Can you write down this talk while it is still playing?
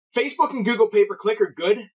Facebook and Google pay-per-click are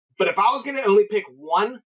good, but if I was going to only pick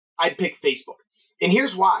one, I'd pick Facebook. And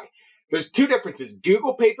here's why. There's two differences.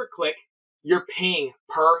 Google pay-per-click, you're paying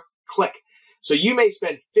per click. So you may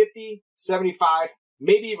spend $50, $75,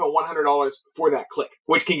 maybe even $100 for that click,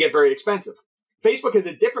 which can get very expensive. Facebook has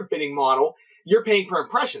a different bidding model. You're paying per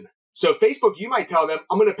impression. So Facebook, you might tell them,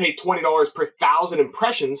 I'm going to pay $20 per 1,000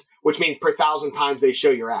 impressions, which means per 1,000 times they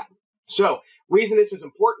show your ad. So reason this is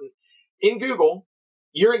important, in Google,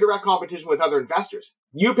 you're in direct competition with other investors.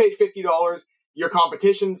 You pay $50, your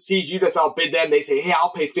competition sees you just outbid them. They say, hey,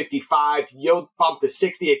 I'll pay $55, you'll bump to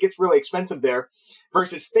 $60. It gets really expensive there.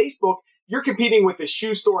 Versus Facebook, you're competing with the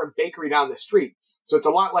shoe store and bakery down the street. So it's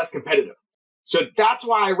a lot less competitive. So that's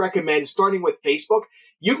why I recommend starting with Facebook.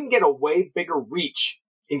 You can get a way bigger reach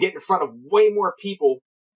and get in front of way more people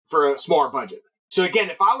for a smaller budget. So again,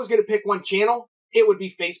 if I was going to pick one channel, it would be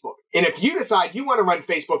Facebook. And if you decide you want to run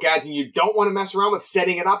Facebook ads and you don't want to mess around with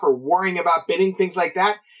setting it up or worrying about bidding, things like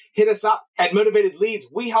that, hit us up at Motivated Leads.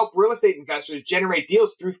 We help real estate investors generate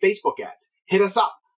deals through Facebook ads. Hit us up.